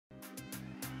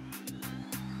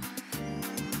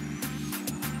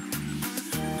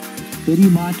तेरी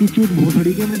माँ की चूत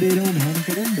भोसड़ी के मैं दे रहा हूँ बहन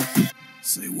करेंगे।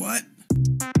 Say what?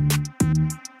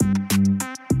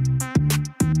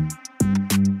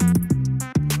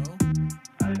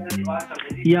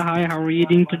 Yeah, hi, how are you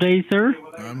doing today, sir?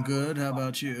 I'm good. How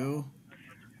about you?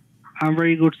 I'm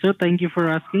very good, sir. Thank you for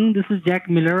asking. This is Jack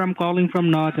Miller. I'm calling from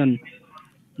Norton.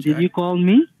 Did you call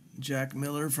me? Jack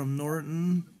Miller from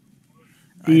Norton.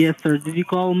 Yes, sir. Did you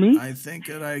call me? I think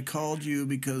that I called you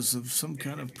because of some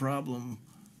kind of problem.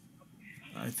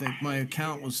 I think my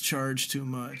account was charged too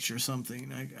much or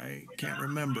something. I can't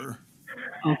remember.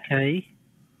 Okay.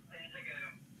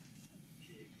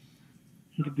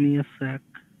 Give me a sec.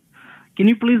 Can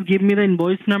you please give me the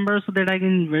invoice number so that I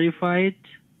can verify it?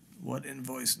 What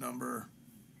invoice number?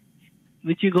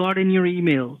 Which you got in your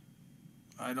email.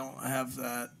 I don't have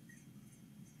that.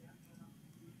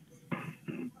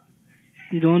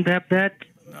 You don't have that?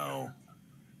 No.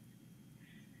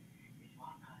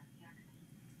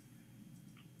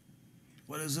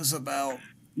 What is this about?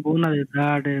 So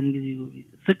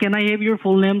can I have your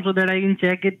full name so that I can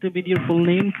check it with your full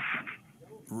name?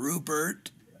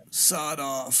 Rupert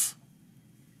Sodoff.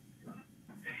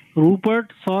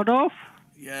 Rupert Sodoff?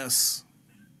 Yes.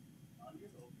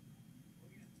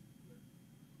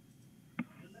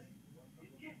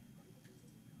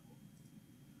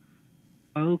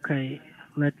 Okay,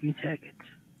 let me check it.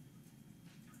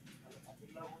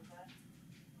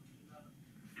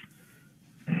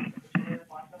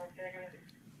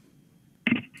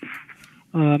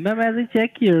 Ma'am, as I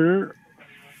check here,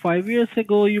 5 years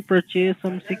ago you purchased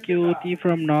some security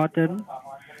from Norton.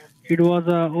 It was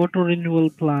a auto renewal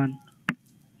plan.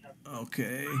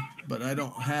 Okay, but I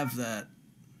don't have that.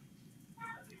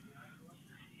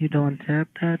 You don't have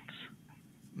that?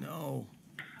 No.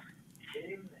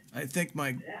 I think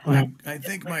my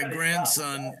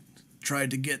grandson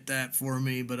tried to get that for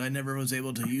me, but I never was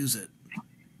able to use it.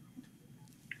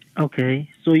 Okay,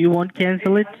 so you won't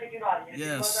cancel it?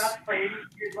 Yes.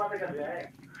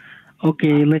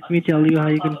 Okay, let me tell you how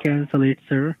you can cancel it,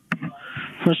 sir.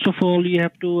 First of all, you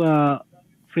have to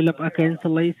fill up a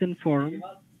cancellation form.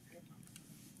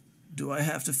 Do I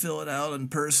have to fill it out in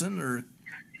person or?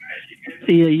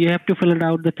 Yeah, you have to fill it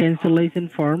out the cancellation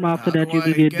form. After that, you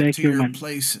will get back your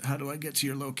money. How do I get to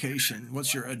your location?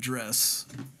 What's your address?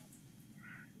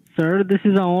 Sir, this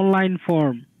is an online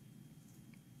form.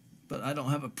 But I don't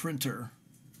have a printer.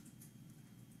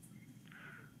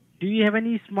 Do you have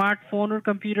any smartphone or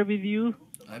computer with you?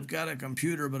 I've got a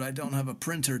computer, but I don't have a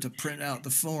printer to print out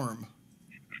the form.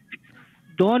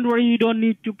 Don't worry, you don't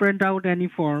need to print out any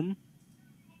form.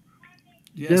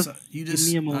 Yes, give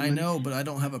me a moment. I know, but I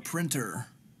don't have a printer.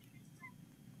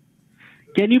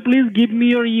 Can you please give me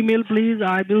your email, please?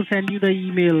 I will send you the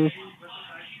email.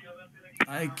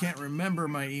 I can't remember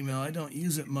my email. I don't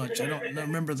use it much. I don't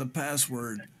remember the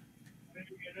password.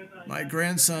 My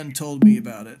grandson told me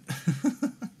about it.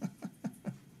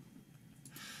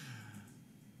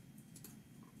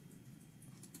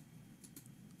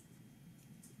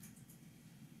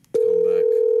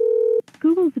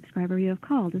 Google subscriber you have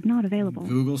called is not available.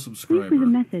 Google subscriber. Please leave a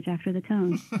message after the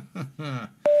tone.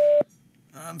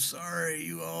 I'm sorry.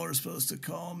 You all are supposed to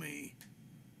call me.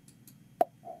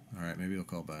 All right, maybe I'll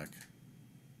call back.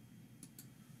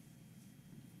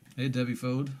 Hey, Debbie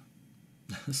Fode.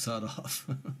 Sod off.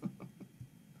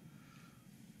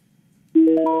 There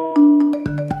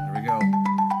we go.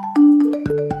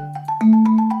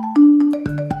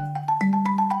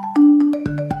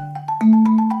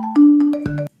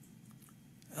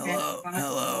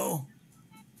 Hello.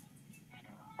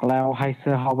 Hello, hi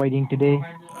sir, how are you doing today?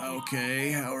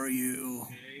 Okay, how are you?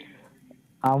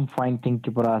 I'm fine, thank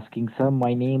you for asking, sir.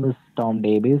 My name is Tom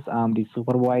Davis. I'm the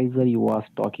supervisor. You was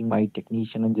talking my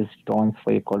technician and just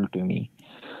transfer a call to me.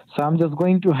 So I'm just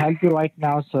going to help you right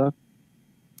now, sir.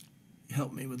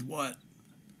 Help me with what?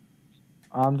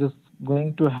 I'm just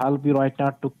going to help you right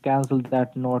now to cancel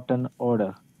that Norton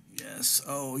order. Yes.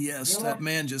 Oh, yes. That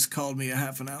man just called me a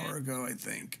half an hour ago, I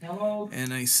think. Hello.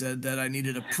 And I said that I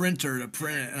needed a printer to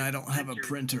print it, and I don't have a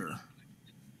printer.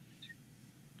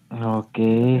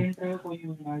 Okay.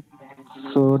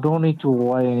 So don't need to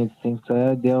worry anything,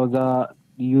 sir.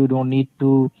 You don't need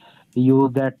to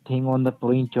use that thing on the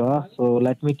printer. So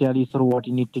let me tell you, sir, what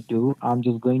you need to do. I'm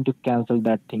just going to cancel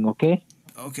that thing, okay?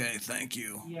 Okay, thank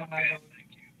you.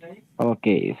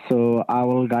 Okay, so I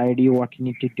will guide you what you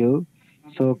need to do.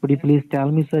 So could you please tell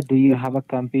me, sir, do you have a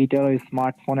computer or a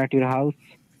smartphone at your house?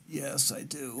 Yes, I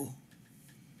do.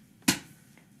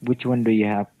 Which one do you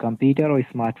have, computer or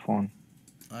smartphone?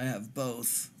 I have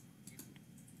both.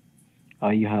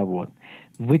 You have one.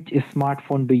 Which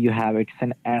smartphone do you have? It's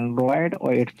an Android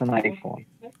or it's an iPhone?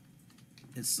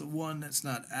 It's the one that's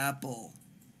not Apple.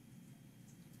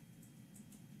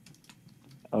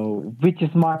 Oh, which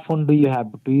smartphone do you have?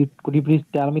 Could you please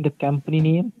tell me the company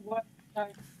name?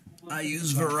 I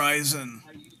use Verizon.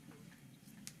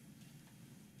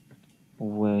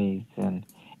 Wait, then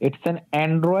it's an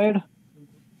Android.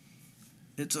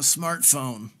 It's a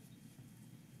smartphone.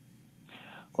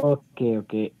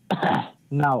 Okay.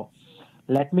 Now,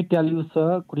 let me tell you,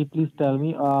 sir. Could you please tell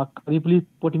me? Could you please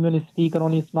put me on speaker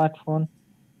on your smartphone?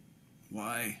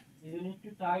 Why?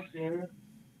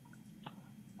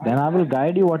 Then I will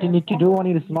guide you what you need to do on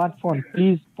your smartphone.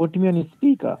 Please put me on your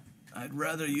speaker. I'd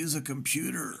rather use a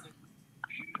computer.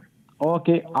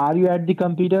 Okay, are you at the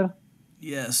computer?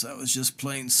 Yes, I was just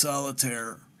playing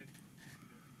solitaire.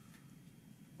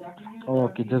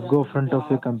 Okay, just go front of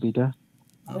your computer.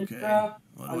 Okay,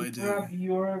 what do I do?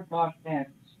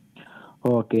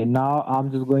 Okay, now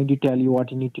I'm just going to tell you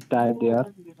what you need to type there.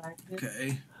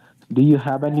 Okay. Do you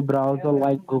have any browser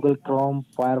like Google Chrome,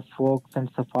 Firefox, and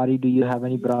Safari? Do you have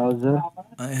any browser?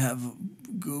 I have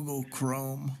Google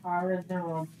Chrome.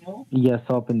 Yes,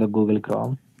 open the Google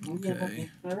Chrome. Okay.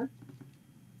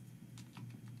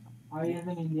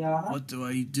 What do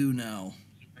I do now?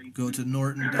 Go to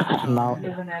Norton.com. Now,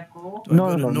 Do I go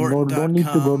no, to don't need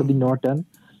to go to the Norton.com?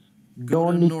 Norton.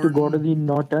 Go to Don't need to go to the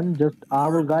Norton. Just I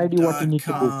will guide you what you need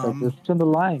to do. So Norton.com. just on the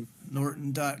line.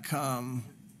 Norton.com.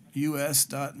 No,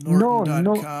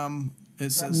 us.norton.com.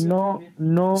 It says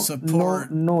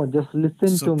support. no. Just listen to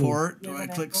me. Support. Do I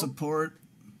click support?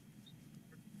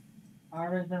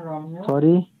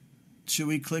 Sorry. Should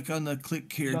we click on the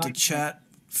click here to chat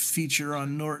feature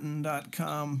on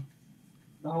Norton.com?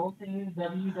 No,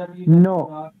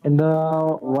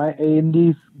 in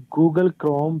this Google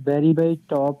Chrome, very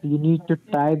top, you need to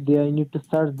type there. You need to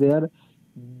search there.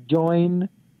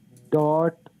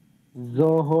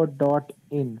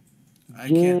 Join.zoho.in. I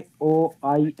can't.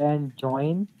 JOIN.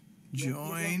 Join.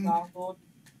 Join.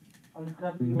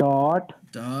 Dot.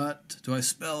 Dot. Do I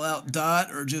spell out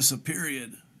dot or just a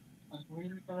period?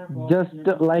 Just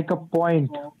like a point.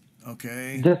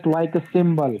 Okay. Just like a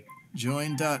symbol.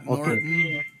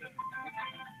 Join.norton.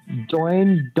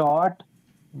 Join dot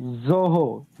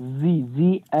Zoho.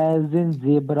 Z as in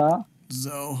zebra.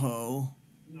 Zoho.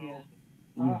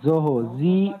 Zoho.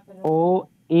 ZOHO.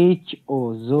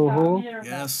 Zoho.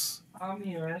 Yes.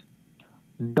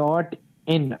 Dot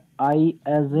in. I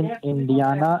as in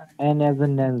Indiana. N as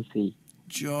in Nancy.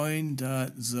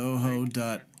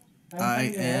 Join.zoho.in.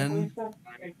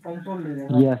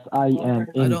 Yes, IN.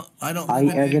 I don't I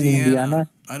live in as in Indiana. Indiana.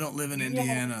 I don't live in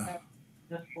Indiana.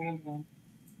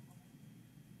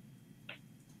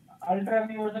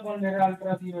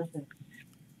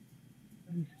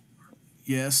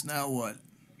 Yes, now what?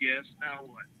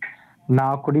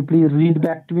 Now, could you please read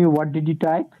back to me? What did you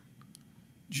type?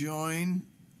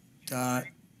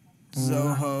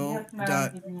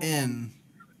 Join.zoho.in.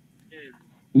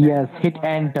 Yes, hit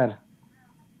enter.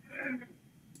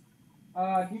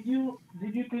 Did you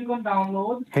click on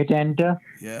download? Hit enter.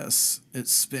 Yes,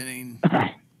 it's spinning.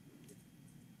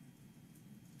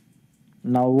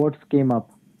 Now, what came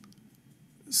up?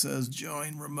 It says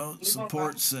join remote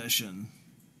support session.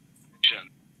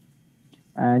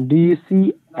 And do you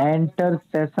see enter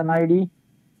session ID?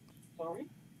 Sorry?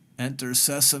 Enter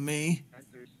sesame.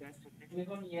 Click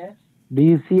on yes. Do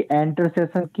you see enter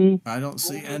session key? I don't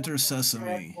see enter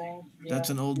sesame. That's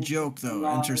an old joke though.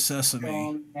 Enter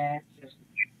sesame. Enter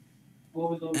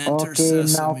Okay, now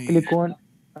sesame. click on.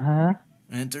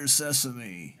 Enter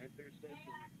sesame.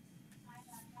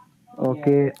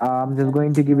 Okay, I'm just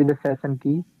going to give you the session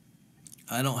key.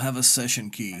 I don't have a session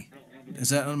key. Is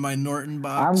that on my Norton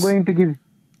box? I'm going to give.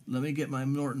 Let me get my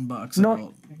Norton box No.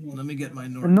 out. Let me get my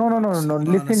Norton No. box. Hold on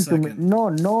a Listen to me. second. No.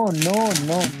 Listen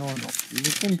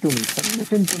to me.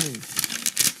 Listen to me.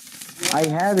 I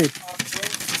have it.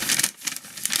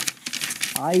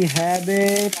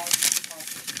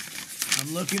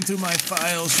 I'm looking through my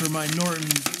files for my Norton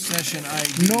session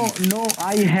ID. No,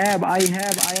 I have. I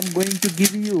am going to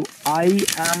give you. I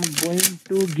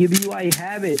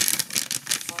have it.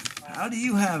 How do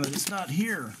you have it? It's not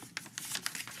here.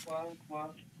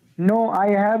 No, I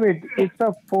have it. It's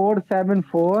a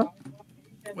 474.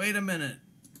 Wait a minute.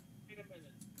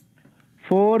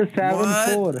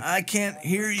 474. What? I can't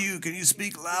hear you. Can you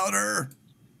speak louder?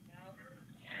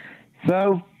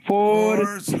 So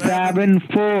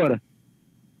 474.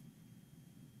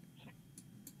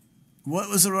 What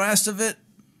was the rest of it?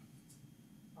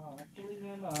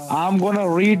 I'm gonna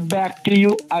read back to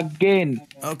you again.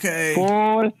 Okay.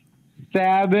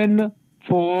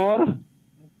 474.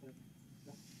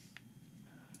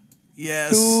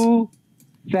 Yes.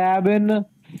 277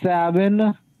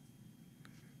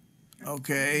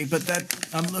 Okay, but that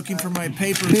I'm looking for my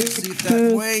papers to see if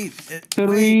that wait.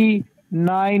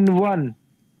 391.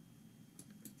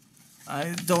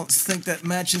 I don't think that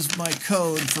matches my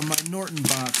code for my Norton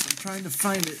box. I'm trying to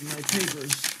find it in my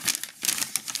papers.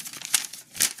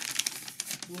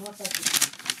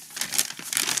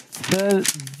 Sir,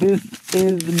 this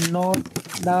is not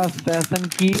the fashion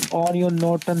key on your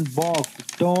Norton box.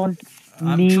 Don't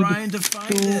I'm need trying to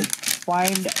find it.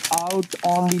 find out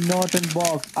on the Norton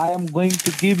box. I am going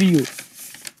to give you.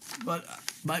 But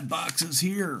my box is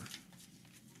here.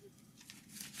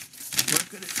 Where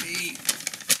could it be?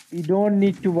 You don't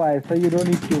need to buy, sir. You don't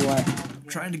need to buy. I'm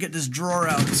trying to get this drawer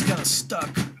out. It's kind of stuck.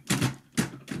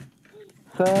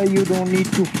 Sir, you don't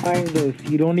need to find this.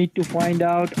 You don't need to find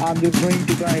out. I'm just going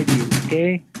to guide you,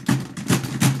 okay?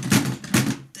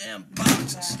 Damn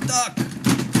box is stuck.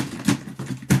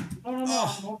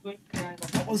 Oh,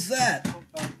 what was that?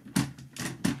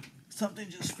 Something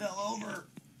just fell over.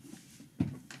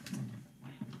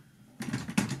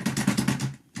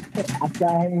 Let me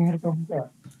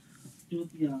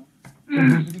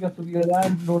get the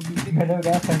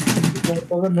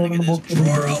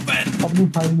drawer open.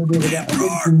 Damn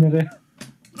drawer.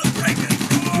 The freaking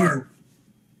drawer.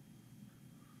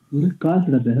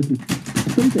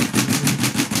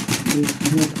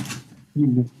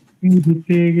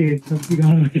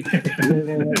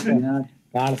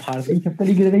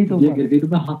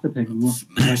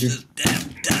 Smash this damn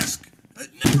desk. It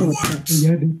never works.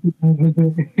 Freaking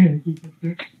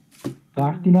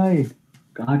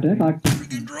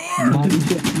drawer.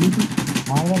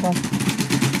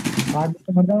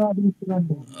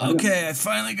 Okay, I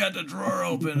finally got the drawer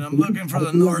open. I'm looking for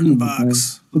the Norton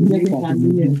box.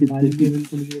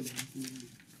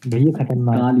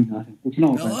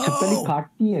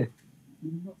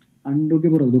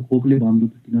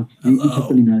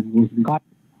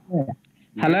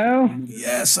 Hello?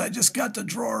 Yes, I just got the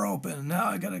drawer open. Now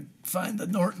I gotta find the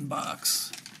Norton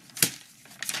box.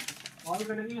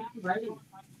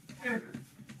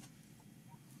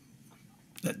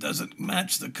 That doesn't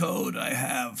match the code I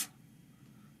have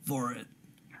for it.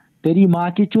 तेरी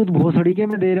माँ की चूत भोसड़ी के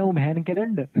मैं दे रहा हूँ बहन के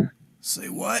दंड. Say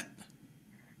what?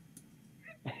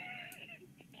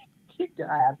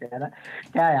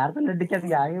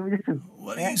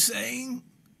 What are you saying?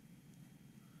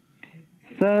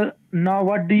 Sir, now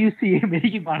what do you see? मेरी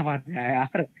की बार बार में आया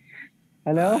यार.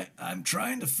 Hello? I'm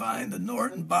trying to find the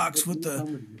Norton box with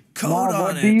the code Now, on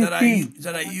what do it you that think?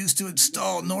 I used to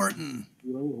install Norton.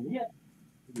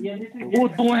 वो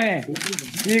तो है.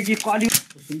 ये की काली.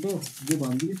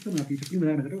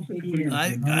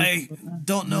 I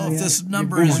don't know if this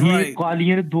number is ये right. काली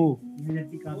है दो.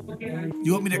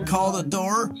 You want me to call the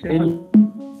door?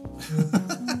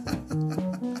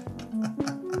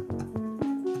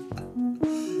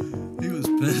 He was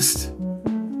pissed.